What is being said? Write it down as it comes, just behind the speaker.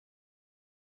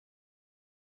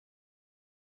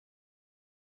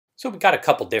So we got a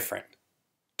couple different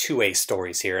 2A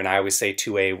stories here, and I always say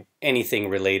 2A, anything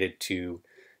related to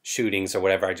shootings or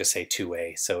whatever, I just say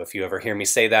 2A. So if you ever hear me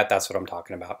say that, that's what I'm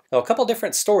talking about. Now, a couple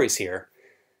different stories here.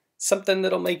 Something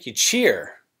that'll make you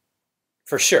cheer,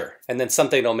 for sure. And then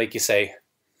something that'll make you say,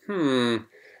 The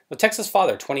Texas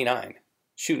father, 29,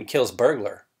 shoots and kills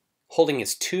burglar, holding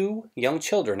his 2 young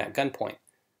children at gunpoint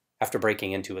after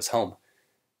breaking into his home.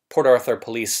 Port Arthur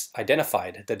police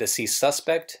identified the deceased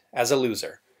suspect as a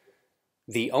loser.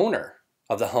 The owner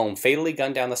of the home fatally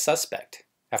gunned down the suspect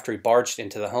after he barged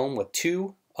into the home with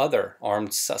 2 other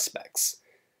armed suspects.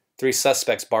 3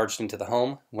 suspects barged into the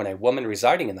home when a woman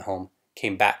residing in the home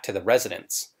came back to the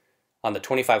residence on the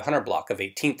 2500 block of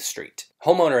 18th Street.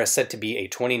 Homeowner is said to be a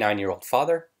 29-year-old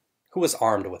father who was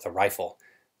armed with a rifle.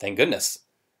 Thank goodness.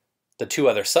 The 2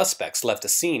 other suspects left the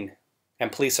scene,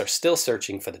 and police are still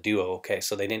searching for the duo. Okay,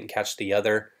 so they didn't catch the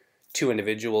other 2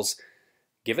 individuals.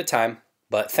 Give it time.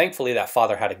 But thankfully that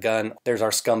father had a gun. There's our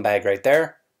scumbag right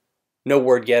there. No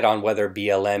word yet on whether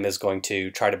BLM is going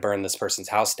to try to burn this person's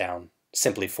house down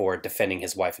simply for defending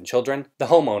his wife and children. The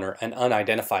homeowner, an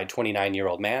unidentified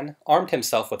 29-year-old man, armed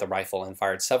himself with a rifle and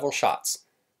fired several shots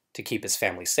to keep his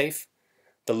family safe.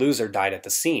 The loser died at the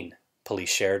scene,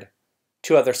 police shared.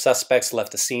 2 other suspects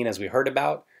left the scene as we heard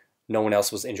about. No one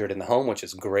else was injured in the home, which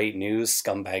is great news.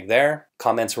 Scumbag there.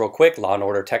 Comments real quick. Law and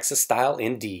Order Texas style,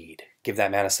 indeed. Give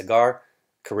that man a cigar.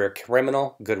 Career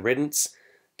criminal, good riddance.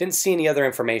 Didn't see any other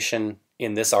information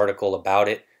in this article about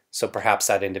it, so perhaps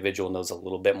that individual knows a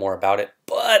little bit more about it.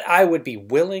 But I would be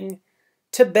willing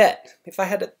to bet, if I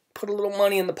had to put a little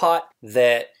money in the pot,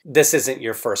 that this isn't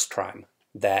your first crime.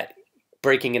 That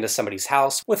breaking into somebody's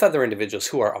house with other individuals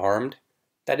who are armed,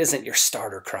 that isn't your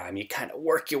starter crime. You kind of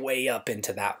work your way up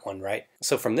into that one, right?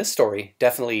 So from this story,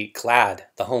 definitely glad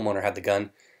the homeowner had the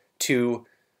gun, to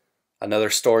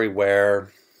another story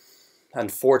where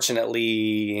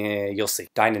unfortunately, you'll see.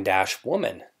 Dine and dash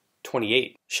woman,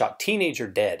 28, shot teenager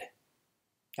dead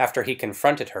after he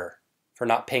confronted her for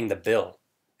not paying the bill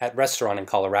at restaurant in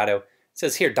Colorado. It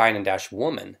says here, dine and dash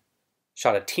woman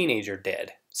shot a teenager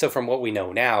dead. So from what we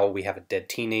know now, we have a dead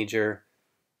teenager.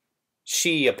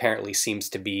 She apparently seems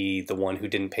to be the one who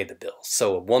didn't pay the bill.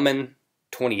 So a woman,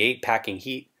 28, packing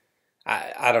heat.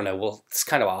 I don't know. Well, it's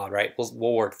kind of odd, right?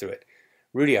 We'll work through it.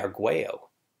 Rudy Arguello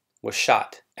was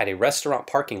shot at a restaurant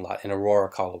parking lot in Aurora,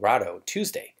 Colorado,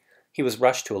 Tuesday. He was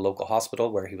rushed to a local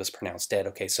hospital where he was pronounced dead.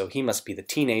 Okay, so he must be the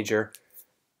teenager,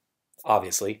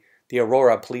 obviously. The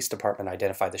Aurora Police Department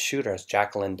identified the shooter as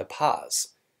Jacqueline DePaz,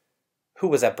 who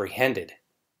was apprehended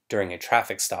during a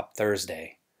traffic stop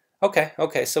Thursday.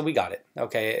 Okay, so we got it.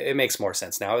 Okay, it makes more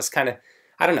sense now. It's kind of,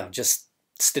 I don't know, just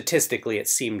statistically it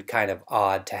seemed kind of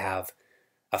odd to have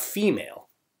a female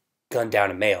gun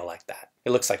down a male like that. It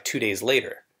looks like 2 days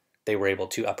later, they were able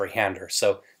to apprehend her.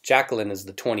 So Jacqueline is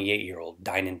the 28-year-old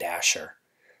dine and dasher.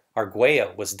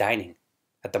 Arguello was dining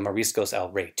at the Mariscos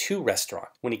El Rey 2 restaurant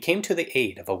when he came to the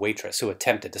aid of a waitress who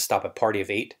attempted to stop a party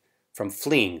of 8 from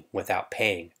fleeing without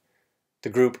paying. The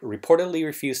group reportedly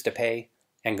refused to pay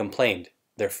and complained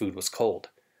their food was cold.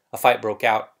 A fight broke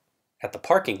out at the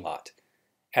parking lot,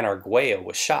 and Arguello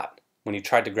was shot when he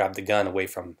tried to grab the gun away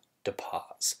from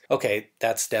DePaz. Okay,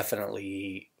 that's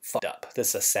definitely fucked up. This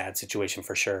is a sad situation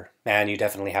for sure. Man, you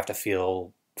definitely have to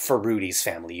feel for Rudy's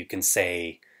family. You can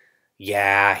say,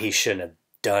 yeah, he shouldn't have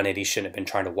done it. He shouldn't have been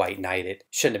trying to white knight it.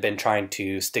 Shouldn't have been trying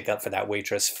to stick up for that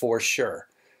waitress for sure.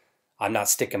 I'm not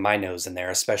sticking my nose in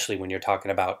there, especially when you're talking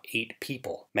about 8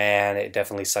 people. Man, it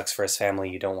definitely sucks for his family.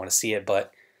 You don't want to see it,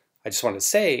 but I just wanted to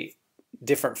say,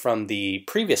 different from the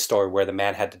previous story where the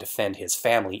man had to defend his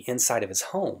family inside of his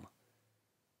home.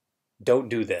 Don't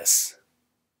do this.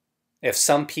 If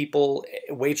some people,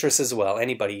 waitresses as well,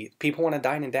 anybody, people want to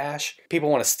dine and dash,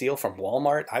 people want to steal from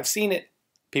Walmart, I've seen it.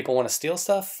 People want to steal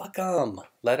stuff, fuck them.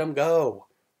 Let them go.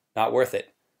 Not worth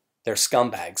it. They're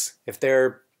scumbags. If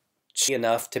they're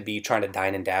enough to be trying to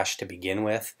dine and dash to begin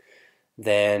with,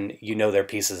 then you know they're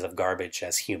pieces of garbage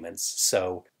as humans.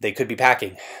 So they could be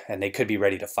packing and they could be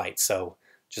ready to fight. So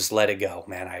just let it go,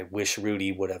 man. I wish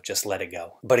Rudy would have just let it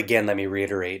go. But again, let me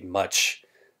reiterate, much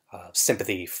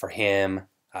sympathy for him,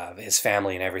 his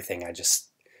family and everything.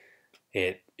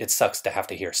 It sucks to have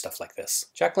to hear stuff like this.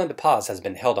 Jacqueline DePaz has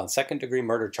been held on second-degree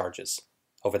murder charges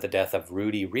over the death of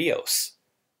Rudy Rios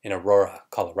in Aurora,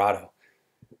 Colorado.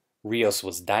 Rios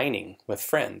was dining with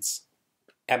friends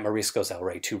at Mariscos El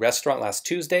Rey 2 restaurant last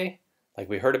Tuesday. Like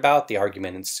we heard about, the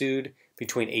argument ensued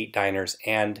between 8 diners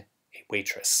and a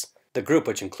waitress. The group,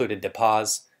 which included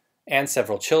DePaz and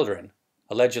several children,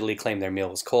 allegedly claimed their meal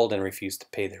was cold and refused to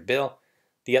pay their bill.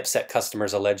 The upset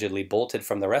customers allegedly bolted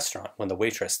from the restaurant when the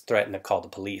waitress threatened to call the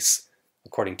police.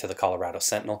 according to the Colorado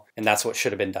Sentinel, and that's what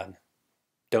should have been done.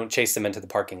 Don't chase them into the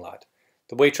parking lot.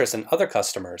 The waitress and other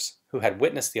customers who had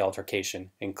witnessed the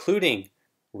altercation, including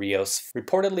Rios,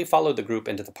 reportedly followed the group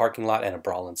into the parking lot and a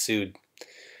brawl ensued.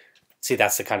 See,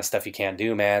 that's the kind of stuff you can't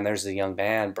do, man. There's the young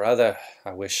man, brother.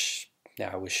 I wish,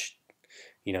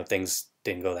 things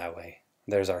didn't go that way.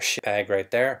 There's our shit bag right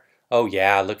there. Oh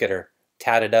yeah, look at her.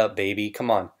 Tatted up, baby.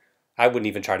 Come on. I wouldn't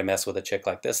even try to mess with a chick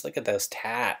like this. Look at those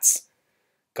tats.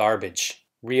 Garbage.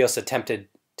 Rios attempted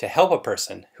to help a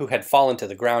person who had fallen to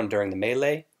the ground during the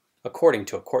melee, according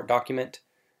to a court document.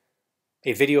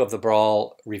 A video of the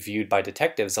brawl reviewed by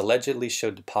detectives allegedly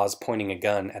showed DePaz pointing a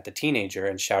gun at the teenager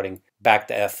and shouting, "Back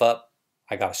the F up,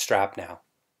 I got a strap now."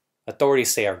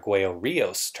 Authorities say Arguello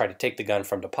Rios tried to take the gun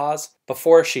from DePaz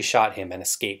before she shot him and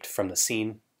escaped from the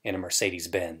scene in a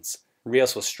Mercedes-Benz.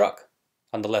 Rios was struck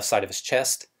on the left side of his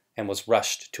chest and was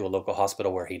rushed to a local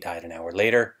hospital where he died an hour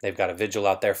later. They've got a vigil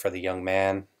out there for the young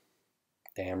man.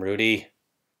 Damn, Rudy.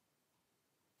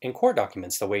 In court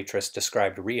documents, the waitress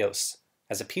described Rios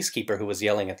as a peacekeeper who was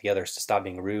yelling at the others to stop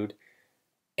being rude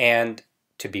and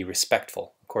to be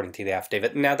respectful, according to the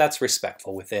affidavit. Now, that's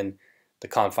respectful within the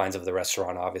confines of the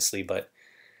restaurant, obviously, but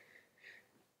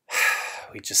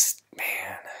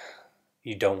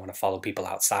you don't want to follow people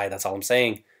outside. That's all I'm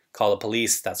saying. Call the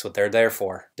police. That's what they're there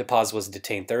for. DePaz was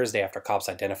detained Thursday after cops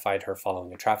identified her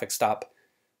following a traffic stop.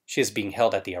 She is being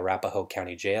held at the Arapahoe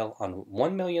County Jail on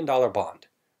 $1 million bond.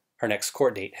 Her next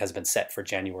court date has been set for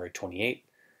January 28.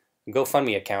 A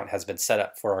GoFundMe account has been set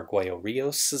up for Arguello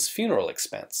Rios' funeral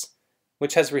expense,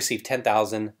 which has received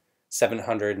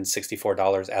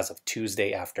 $10,764 as of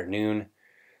Tuesday afternoon.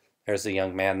 There's the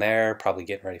young man there, probably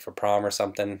getting ready for prom or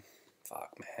something.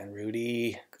 Fuck, man,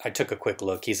 Rudy. I took a quick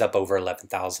look. He's up over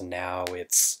 11,000 now.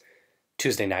 It's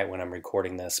Tuesday night when I'm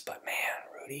recording this, but man,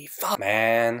 Rudy, fuck,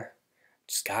 man.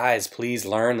 Just, guys, please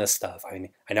learn this stuff. I mean,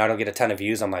 I know I don't get a ton of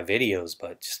views on my videos,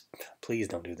 but just please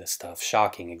don't do this stuff.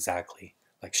 Shocking, exactly.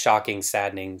 Like, shocking,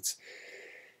 saddening.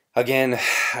 Again,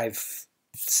 I've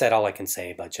said all I can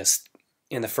say, but just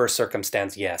in the first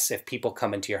circumstance, yes, if people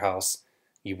come into your house,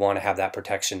 you want to have that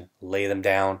protection. Lay them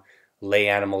down, lay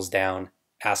animals down,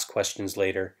 ask questions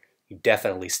later. You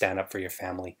definitely stand up for your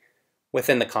family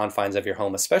within the confines of your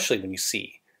home, especially when you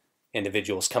see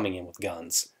individuals coming in with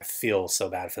guns. I feel so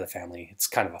bad for the family. It's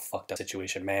kind of a fucked up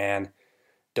situation, man.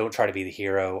 Don't try to be the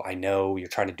hero. I know you're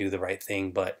trying to do the right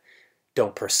thing, but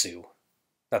don't pursue.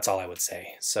 That's all I would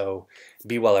say. So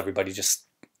be well, everybody. Just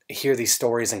hear these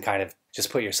stories and kind of just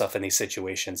put yourself in these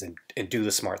situations and do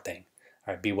the smart thing.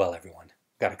 All right, be well, everyone.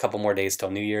 Got a couple more days till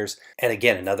New Year's. And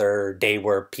again, another day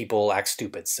where people act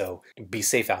stupid. So be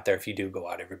safe out there if you do go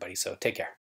out, everybody. So take care.